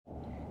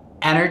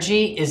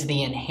Energy is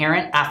the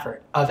inherent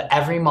effort of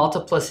every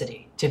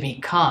multiplicity to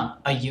become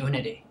a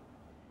unity.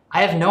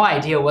 I have no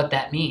idea what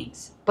that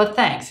means, but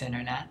thanks,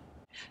 Internet.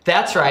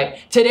 That's right,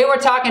 today we're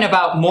talking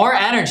about more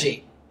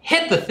energy.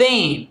 Hit the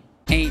theme!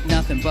 Ain't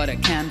nothing but a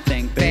chem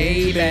thing,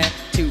 baby.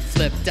 Two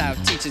flipped out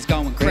teachers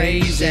going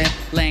crazy.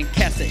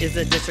 Lancaster is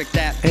a district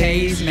that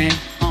pays me.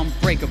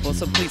 Unbreakable,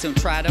 so please don't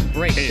try to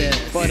break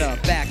this. But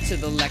back to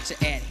the lecture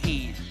at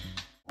hand.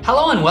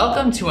 Hello and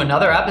welcome to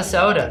another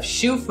episode of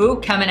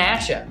SchuFu coming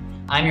at ya.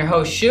 I'm your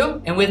host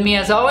Shu, and with me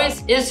as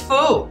always is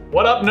Fu.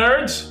 What up,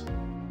 nerds?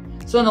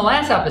 So in the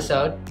last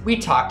episode, we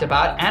talked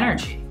about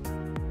energy.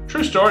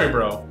 True story,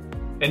 bro.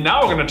 And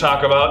now we're going to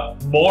talk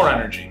about more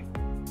energy.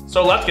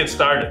 So let's get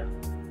started.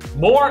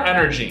 More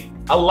energy,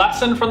 a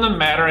lesson from the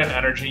matter and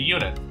energy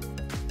unit.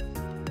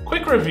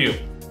 Quick review.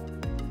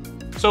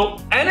 So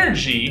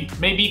energy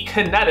may be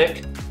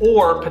kinetic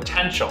or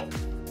potential.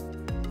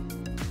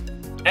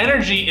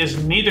 Energy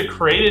is neither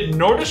created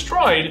nor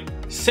destroyed,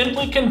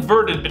 simply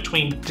converted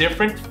between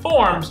different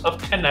forms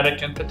of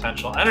kinetic and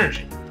potential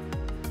energy.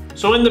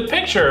 So in the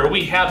picture,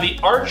 we have the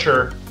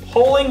archer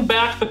pulling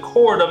back the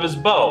cord of his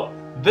bow.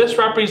 This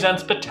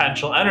represents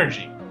potential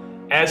energy.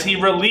 As he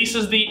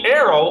releases the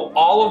arrow,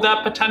 all of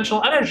that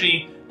potential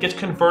energy gets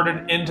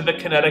converted into the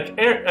kinetic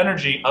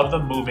energy of the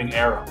moving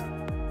arrow.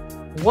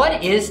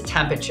 What is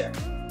temperature?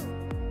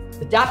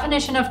 The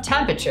definition of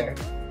temperature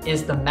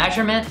is the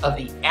measurement of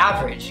the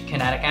average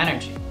kinetic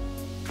energy.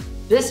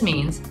 This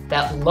means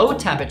that low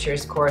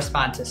temperatures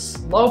correspond to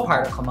slow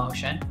particle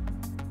motion,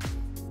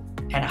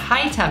 and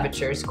high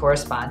temperatures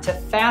correspond to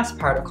fast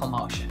particle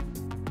motion.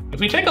 If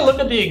we take a look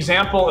at the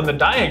example in the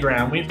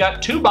diagram, we've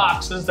got two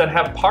boxes that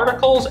have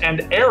particles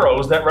and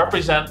arrows that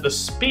represent the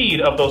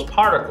speed of those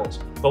particles.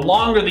 The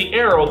longer the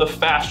arrow, the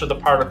faster the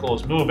particle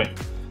is moving.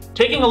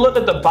 Taking a look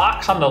at the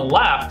box on the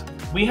left,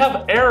 we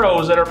have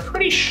arrows that are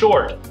pretty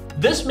short.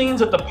 This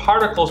means that the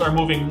particles are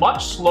moving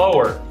much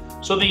slower,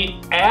 so the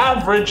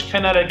average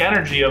kinetic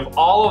energy of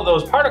all of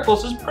those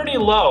particles is pretty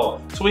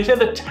low. So we say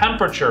the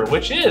temperature,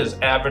 which is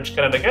average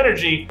kinetic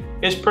energy,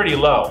 is pretty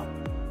low.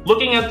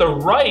 Looking at the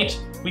right,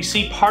 we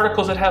see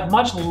particles that have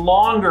much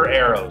longer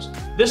arrows.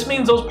 This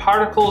means those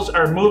particles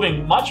are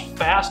moving much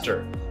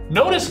faster.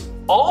 Notice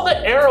all the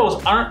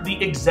arrows aren't the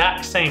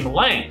exact same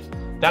length.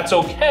 That's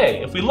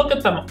okay. If we look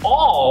at them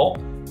all,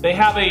 they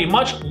have a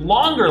much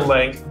longer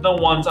length than the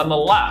ones on the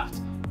left.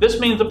 This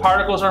means the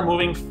particles are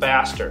moving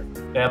faster.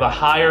 They have a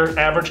higher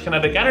average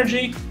kinetic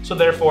energy, so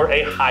therefore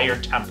a higher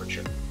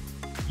temperature.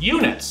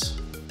 Units.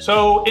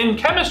 So in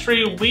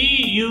chemistry, we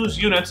use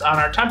units on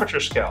our temperature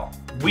scale.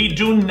 We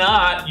do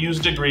not use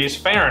degrees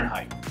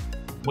Fahrenheit.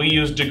 We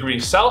use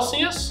degrees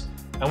Celsius,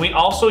 and we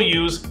also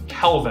use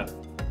Kelvin.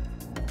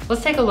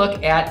 Let's take a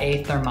look at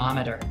a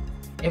thermometer.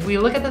 If we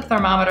look at the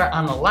thermometer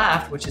on the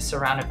left, which is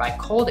surrounded by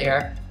cold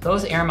air,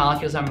 those air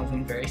molecules are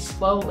moving very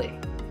slowly.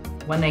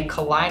 When they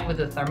collide with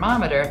the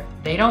thermometer,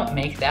 they don't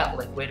make that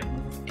liquid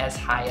move as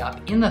high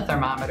up in the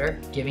thermometer,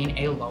 giving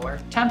a lower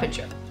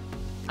temperature.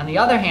 On the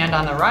other hand,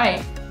 on the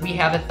right, we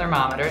have a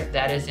thermometer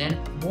that is in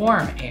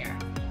warm air.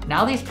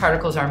 Now these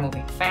particles are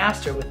moving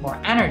faster with more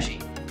energy,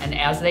 and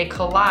as they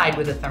collide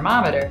with the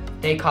thermometer,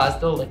 they cause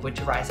the liquid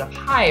to rise up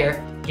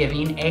higher,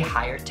 giving a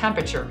higher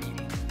temperature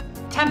reading.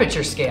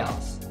 Temperature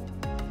scales.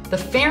 The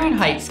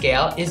Fahrenheit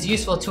scale is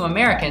useful to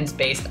Americans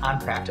based on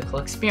practical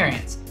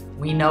experience.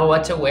 We know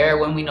what to wear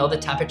when we know the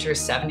temperature is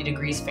 70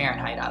 degrees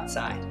Fahrenheit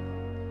outside.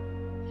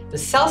 The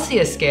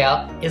Celsius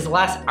scale is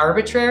less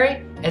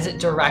arbitrary as it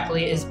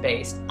directly is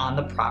based on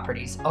the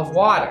properties of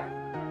water.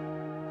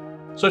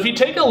 So if you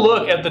take a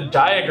look at the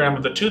diagram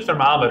of the two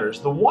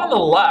thermometers, the one on the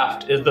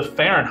left is the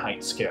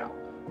Fahrenheit scale.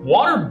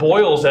 Water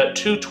boils at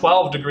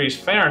 212 degrees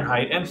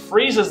Fahrenheit and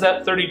freezes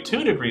at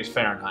 32 degrees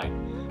Fahrenheit.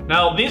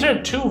 Now these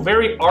are two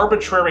very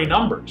arbitrary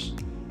numbers.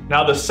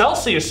 Now the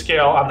Celsius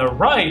scale on the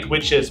right,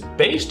 which is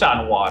based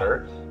on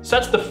water,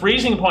 sets the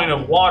freezing point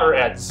of water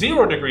at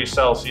 0 degrees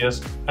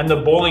Celsius and the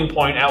boiling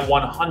point at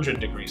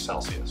 100 degrees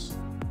Celsius.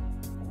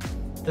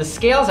 The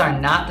scales are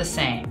not the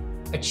same.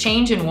 A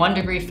change in 1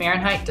 degree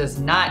Fahrenheit does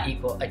not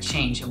equal a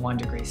change in 1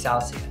 degree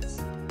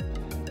Celsius.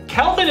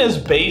 Kelvin is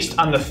based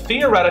on the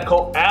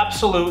theoretical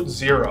absolute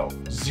zero,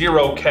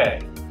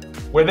 0K,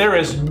 where there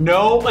is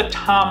no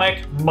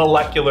atomic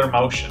molecular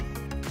motion.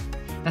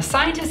 Now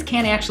scientists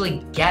can't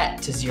actually get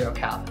to 0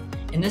 Kelvin,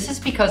 and this is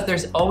because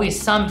there's always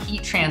some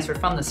heat transfer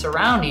from the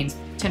surroundings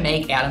to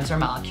make atoms or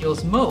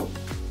molecules move.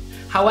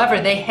 However,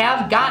 they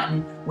have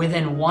gotten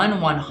within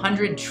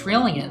 1/100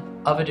 trillionth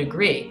of a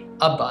degree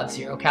above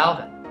 0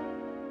 Kelvin.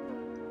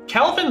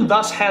 Kelvin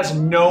thus has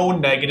no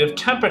negative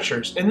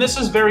temperatures, and this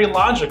is very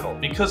logical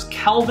because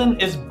Kelvin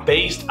is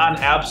based on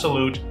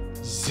absolute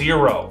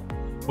zero,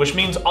 which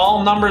means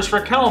all numbers for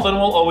Kelvin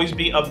will always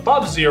be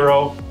above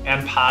 0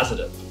 and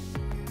positive.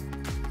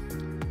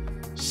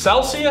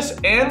 Celsius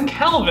and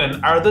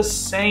Kelvin are the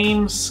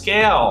same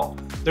scale.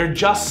 They're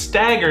just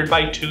staggered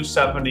by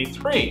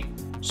 273.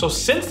 So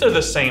since they're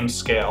the same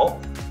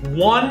scale,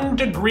 1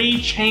 degree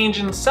change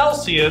in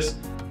Celsius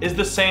is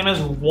the same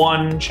as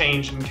 1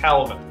 change in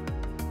Kelvin.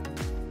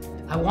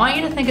 I want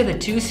you to think of the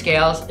two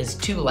scales as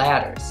two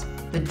ladders.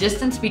 The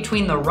distance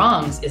between the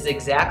rungs is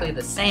exactly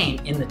the same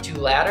in the two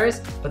ladders,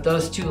 but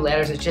those two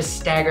ladders are just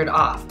staggered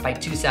off by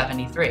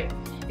 273.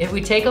 If we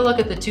take a look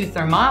at the two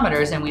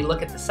thermometers and we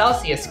look at the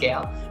Celsius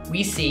scale,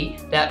 we see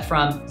that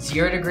from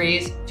 0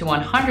 degrees to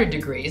 100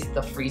 degrees,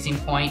 the freezing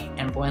point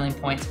and boiling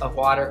points of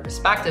water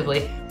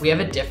respectively, we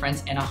have a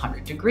difference in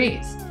 100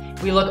 degrees.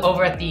 If we look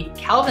over at the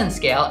Kelvin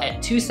scale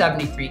at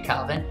 273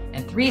 Kelvin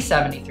and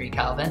 373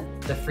 Kelvin,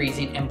 the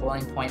freezing and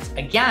boiling points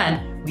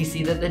again, we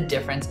see that the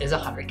difference is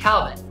 100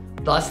 Kelvin.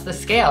 Thus, the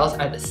scales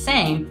are the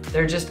same,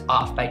 they're just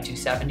off by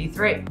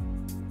 273.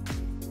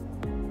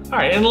 All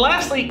right, and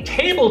lastly,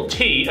 table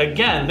T,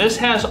 again, this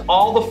has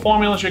all the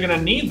formulas you're gonna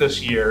need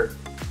this year,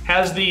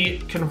 has the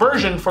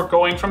conversion for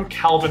going from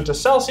Kelvin to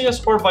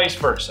Celsius or vice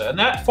versa. And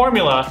that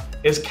formula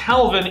is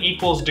Kelvin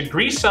equals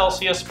degrees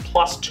Celsius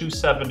plus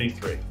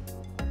 273.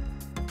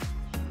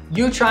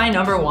 You try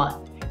number 1.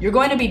 You're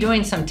going to be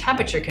doing some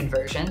temperature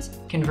conversions,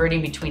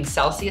 converting between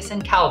Celsius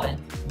and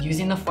Kelvin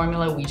using the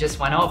formula we just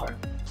went over.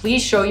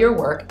 Please show your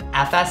work,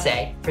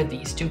 FSA, for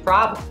these two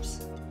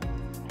problems.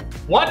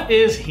 What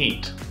is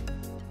heat?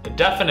 The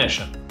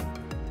definition.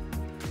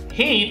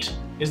 Heat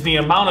is the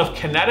amount of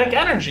kinetic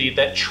energy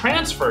that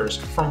transfers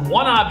from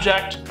one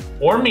object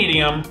or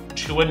medium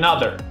to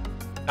another.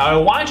 Now I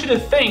want you to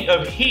think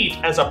of heat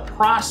as a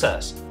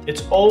process.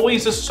 It's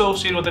always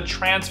associated with a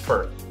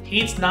transfer.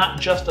 Heat's not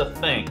just a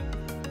thing.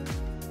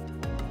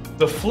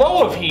 The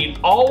flow of heat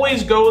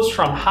always goes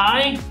from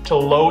high to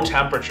low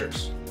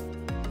temperatures.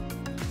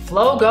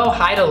 Flow go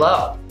high to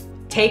low.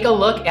 Take a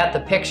look at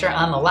the picture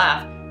on the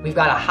left. We've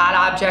got a hot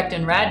object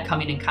in red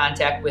coming in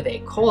contact with a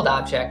cold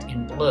object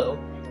in blue.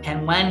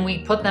 And when we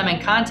put them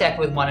in contact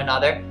with one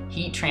another,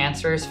 heat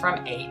transfers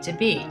from A to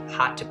B,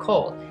 hot to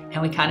cold.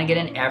 And we kind of get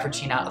an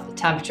averaging out of the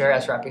temperature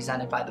as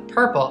represented by the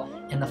purple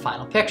in the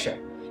final picture.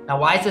 Now,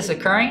 why is this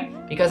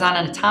occurring? Because on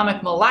an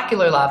atomic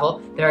molecular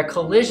level, there are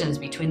collisions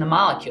between the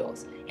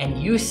molecules.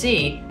 And you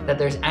see that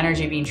there's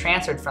energy being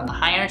transferred from the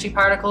high energy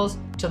particles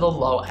to the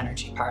low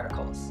energy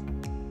particles.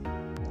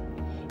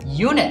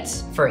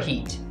 Units for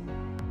heat.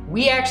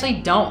 We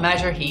actually don't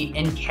measure heat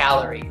in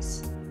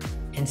calories.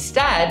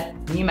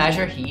 Instead, we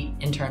measure heat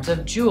in terms of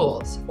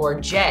joules, or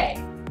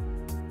J.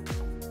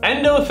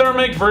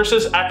 Endothermic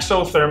versus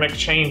exothermic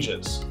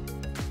changes.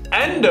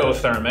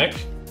 Endothermic,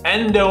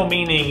 endo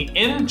meaning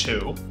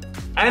into,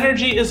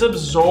 energy is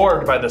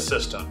absorbed by the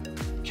system.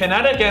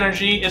 Kinetic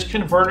energy is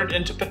converted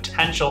into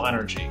potential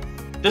energy.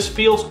 This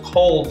feels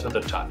cold to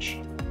the touch.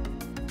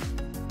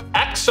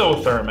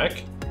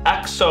 Exothermic,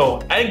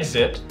 exo,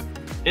 exit,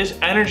 is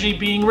energy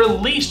being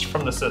released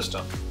from the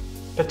system.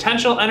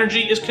 Potential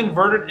energy is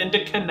converted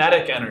into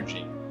kinetic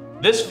energy.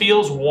 This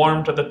feels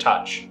warm to the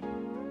touch.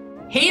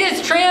 Heat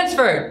is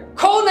transferred.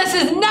 Coldness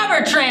is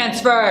never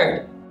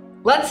transferred.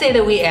 Let's say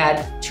that we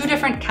add two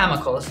different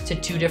chemicals to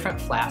two different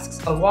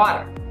flasks of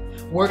water.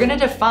 We're going to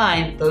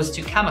define those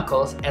two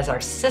chemicals as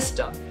our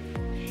system,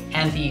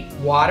 and the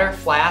water,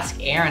 flask,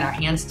 air, and our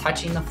hands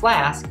touching the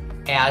flask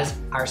as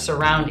our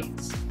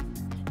surroundings.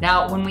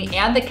 Now, when we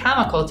add the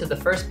chemical to the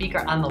first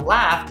beaker on the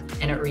left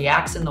and it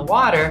reacts in the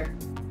water,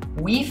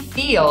 we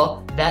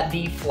feel that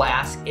the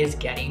flask is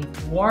getting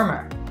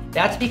warmer.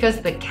 That's because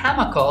the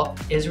chemical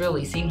is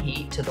releasing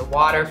heat to the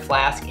water,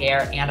 flask,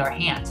 air, and our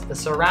hands, the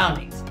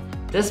surroundings.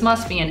 This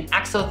must be an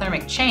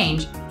exothermic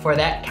change for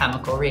that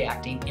chemical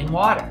reacting in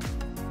water.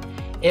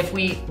 If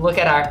we look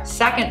at our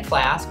second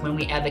flask, when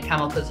we add the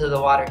chemical to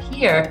the water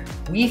here,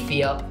 we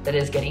feel that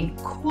it is getting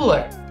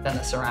cooler than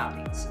the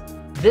surroundings.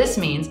 This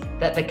means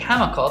that the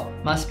chemical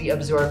must be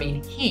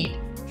absorbing heat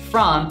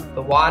from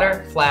the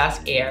water,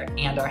 flask, air,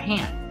 and our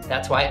hand.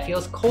 That's why it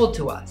feels cold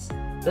to us.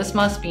 This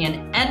must be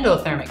an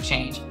endothermic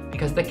change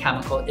because the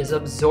chemical is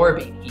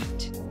absorbing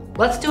heat.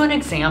 Let's do an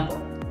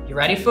example. You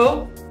ready,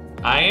 Fu?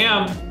 I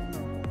am.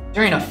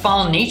 During a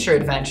fall nature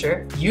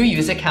adventure, you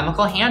use a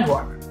chemical hand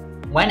warmer.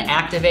 When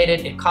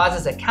activated, it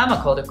causes a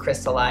chemical to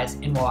crystallize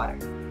in water.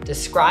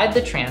 Describe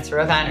the transfer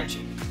of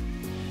energy.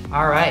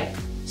 All right,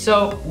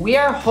 so we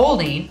are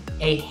holding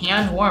a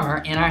hand warmer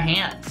in our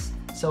hands.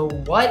 So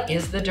what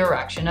is the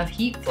direction of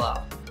heat flow?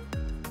 All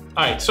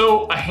right,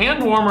 so a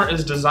hand warmer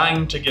is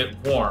designed to get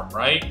warm,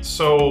 right?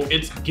 So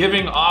it's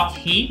giving off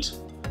heat,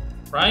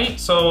 right?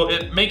 So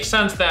it makes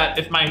sense that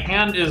if my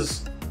hand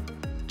is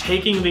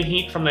taking the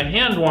heat from the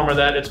hand warmer,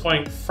 that it's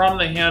going from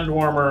the hand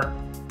warmer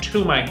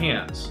to my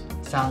hands.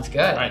 Sounds good.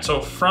 All right, so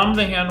from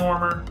the hand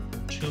warmer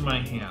to my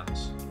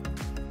hands.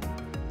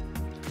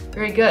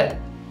 Very good.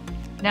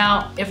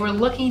 Now, if we're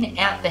looking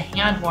at the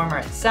hand warmer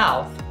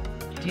itself,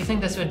 do you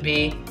think this would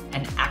be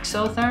an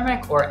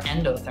exothermic or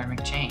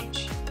endothermic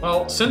change?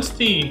 Well, since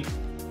the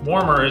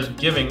warmer is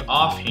giving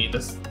off heat,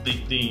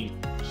 the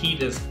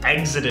heat is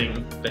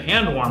exiting the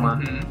hand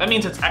warmer, that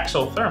means it's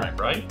exothermic,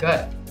 right?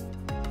 Good.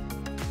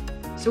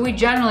 So we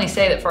generally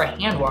say that for a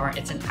hand warmer,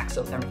 it's an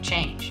exothermic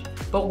change.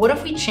 But what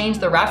if we change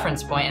the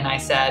reference point and I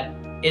said,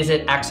 is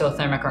it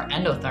exothermic or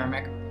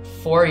endothermic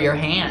for your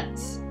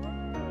hands?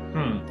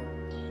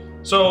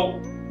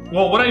 So,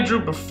 well, what I drew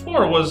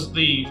before was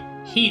the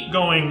heat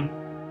going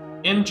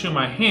into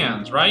my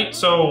hands, right?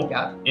 So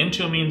Yeah.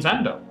 into means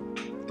endo,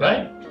 Good.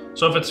 right?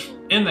 So if it's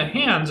in the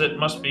hands, it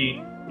must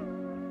be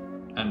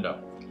endo.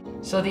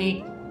 So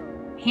the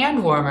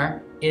hand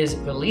warmer is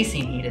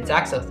releasing heat, it's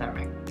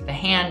exothermic. The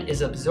hand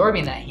is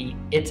absorbing that heat,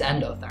 it's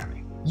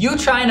endothermic. You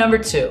try number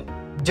 2.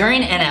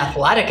 During an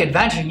athletic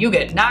adventure, you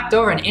get knocked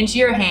over and into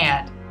your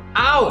hand.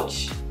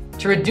 Ouch!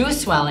 To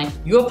reduce swelling,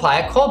 you apply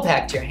a cold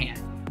pack to your hand.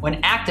 When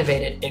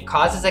activated, it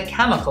causes a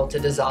chemical to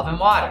dissolve in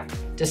water.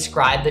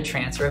 Describe the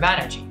transfer of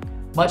energy.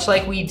 Much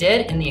like we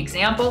did in the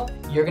example,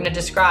 you're going to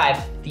describe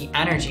the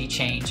energy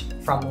change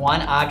from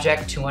one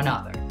object to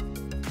another.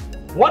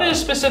 What is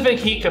specific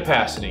heat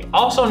capacity,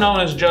 also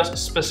known as just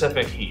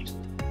specific heat?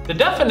 The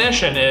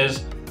definition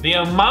is the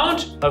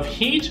amount of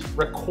heat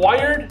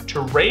required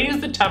to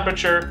raise the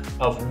temperature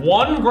of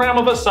 1 gram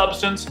of a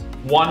substance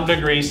 1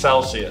 degree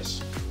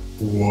Celsius.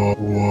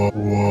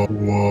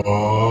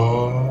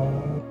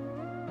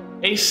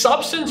 A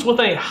substance with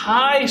a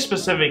high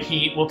specific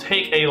heat will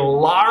take a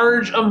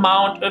large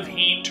amount of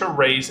heat to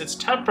raise its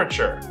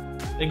temperature.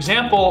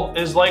 Example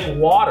is like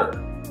water.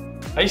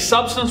 A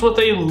substance with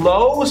a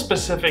low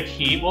specific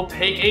heat will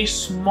take a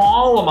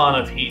small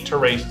amount of heat to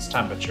raise its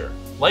temperature,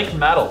 like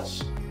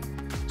metals.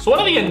 So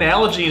one of the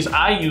analogies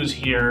I use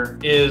here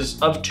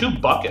is of 2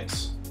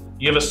 buckets.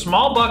 You have a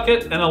small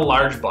bucket and a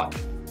large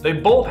bucket. They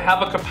both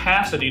have a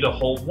capacity to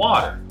hold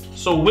water.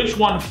 So which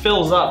one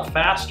fills up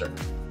faster?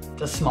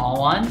 The small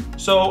one.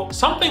 So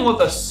something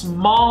with a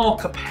small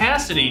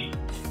capacity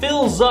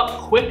fills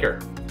up quicker.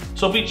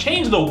 So if we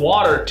change the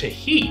water to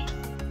heat,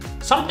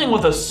 something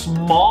with a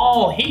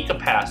small heat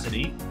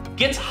capacity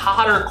gets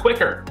hotter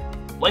quicker,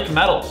 like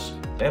metals.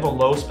 They have a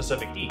low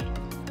specific heat.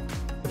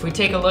 If we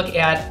take a look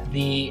at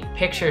the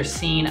picture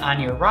seen on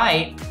your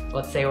right,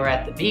 let's say we're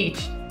at the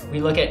beach, we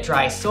look at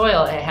dry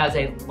soil, it has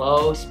a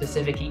low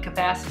specific heat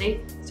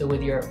capacity. So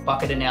with your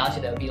bucket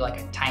analogy, that would be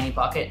like a tiny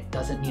bucket,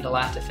 doesn't need a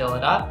lot to fill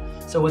it up.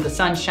 So with the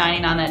sun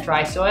shining on that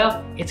dry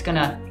soil, it's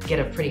gonna get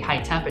a pretty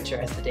high temperature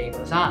as the day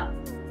goes on.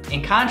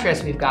 In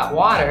contrast, we've got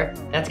water,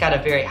 that's got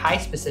a very high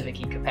specific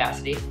heat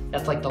capacity.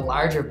 That's like the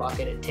larger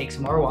bucket, it takes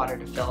more water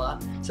to fill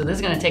up. So this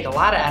is gonna take a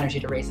lot of energy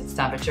to raise its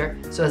temperature.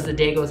 So as the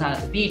day goes on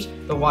at the beach,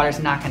 the water's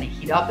not gonna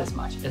heat up as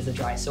much as the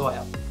dry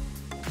soil.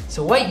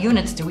 So what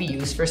units do we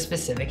use for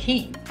specific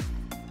heat?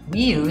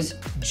 We use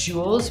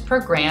joules per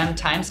gram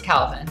times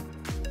Kelvin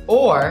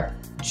or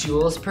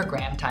joules per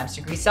gram times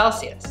degrees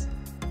Celsius.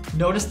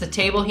 Notice the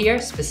table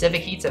here,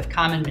 specific heats of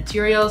common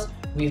materials.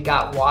 We've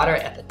got water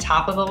at the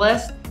top of the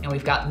list and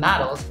we've got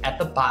metals at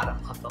the bottom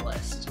of the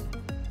list.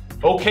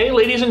 Okay,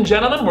 ladies and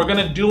gentlemen, we're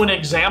gonna do an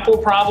example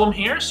problem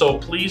here, so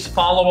please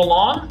follow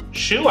along.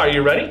 Shu, are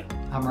you ready?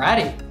 I'm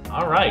ready.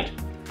 All right.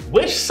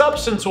 Which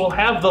substance will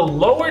have the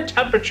lower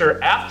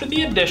temperature after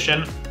the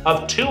addition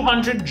of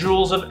 200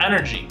 joules of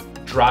energy?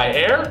 Dry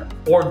air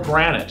or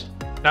granite?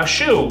 Now,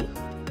 Shu,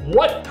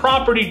 what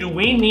property do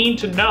we need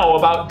to know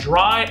about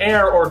dry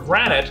air or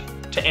granite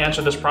to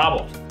answer this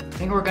problem? I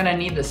think we're gonna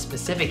need the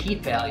specific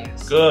heat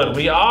values. Good,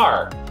 we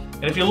are.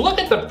 And if you look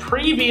at the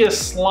previous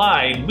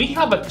slide, we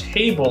have a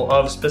table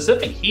of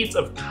specific heats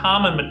of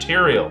common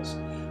materials.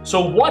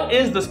 So what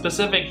is the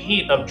specific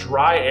heat of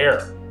dry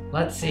air?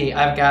 Let's see,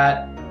 I've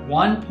got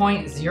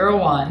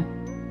 1.01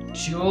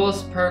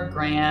 joules per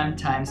gram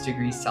times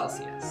degrees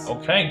Celsius.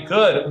 Okay,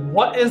 good.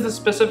 What is the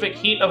specific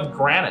heat of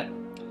granite?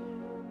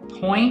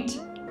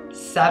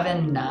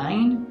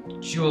 0.79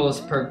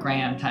 joules per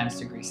gram times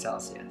degrees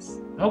Celsius.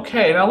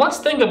 Okay, now let's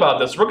think about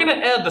this. We're gonna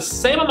add the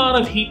same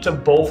amount of heat to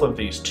both of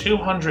these,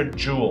 200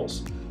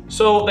 joules.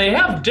 So they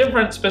have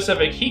different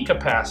specific heat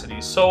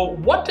capacities. So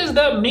what does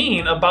that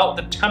mean about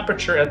the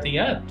temperature at the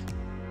end?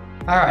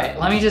 All right,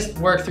 let me just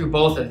work through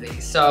both of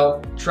these.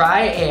 So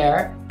dry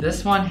air,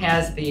 this one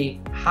has the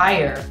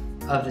higher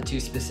of the 2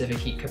 specific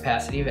heat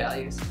capacity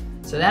values.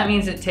 So that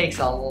means it takes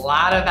a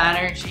lot of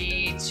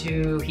energy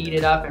to heat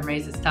it up and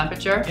raise its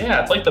temperature.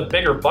 Yeah, it's like the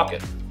bigger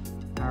bucket.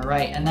 All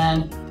right, and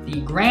then the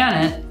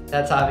granite,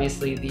 that's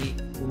obviously the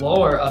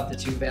lower of the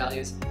 2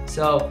 values.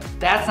 So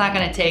that's not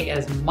gonna take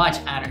as much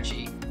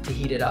energy to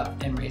heat it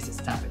up and raise its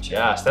temperature.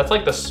 Yes, that's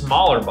like the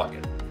smaller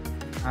bucket.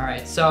 All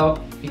right,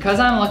 so because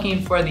I'm looking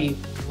for the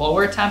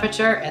lower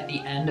temperature at the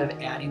end of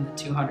adding the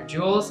 200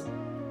 joules,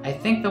 I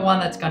think the one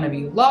that's gonna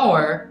be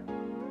lower,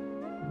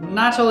 I'm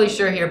not totally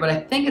sure here, but I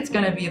think it's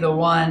gonna be the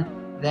one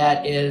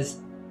that is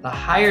the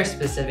higher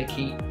specific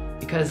heat,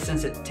 because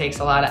since it takes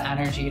a lot of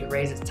energy to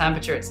raise its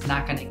temperature, it's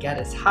not gonna get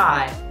as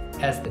high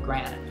as the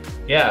granite.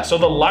 Yeah, so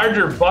the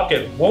larger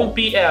bucket won't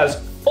be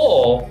as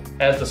full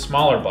as the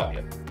smaller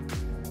bucket.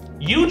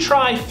 You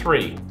try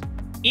 3.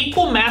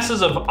 Equal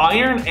masses of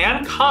iron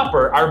and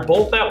copper are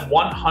both at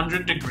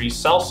 100 degrees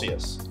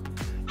Celsius.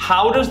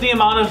 How does the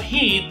amount of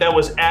heat that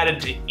was added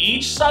to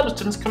each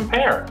substance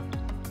compare?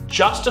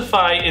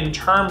 Justify in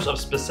terms of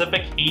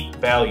specific heat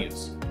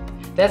values.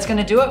 That's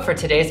gonna do it for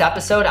today's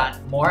episode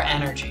on More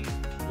Energy.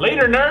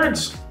 Later,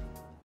 nerds!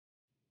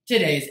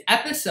 Today's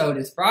episode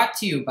is brought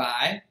to you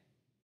by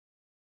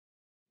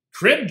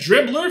Crib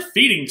Dribbler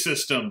Feeding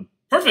System.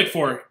 Perfect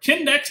for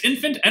Kindex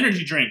Infant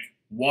Energy Drink,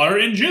 water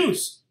and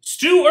juice.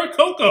 Stew or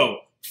cocoa?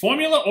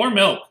 Formula or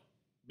milk?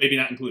 Maybe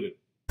not included.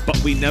 But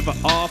we never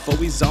off,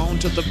 always on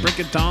till the break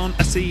of dawn.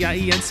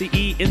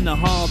 SCIENCE in the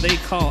hall they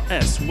call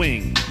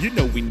S-Wing. You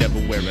know we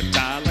never wear a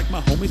tie. Like my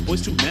homies,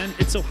 boys to men,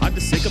 it's so hard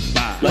to say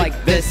goodbye.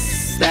 Like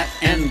this, that,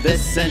 and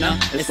this, and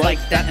it's like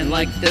that, and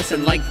like this,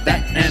 and like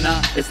that, and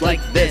it's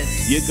like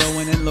this. You're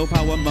going in low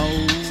power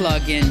mode.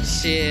 Plug and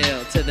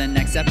chill to the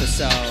next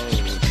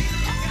episode.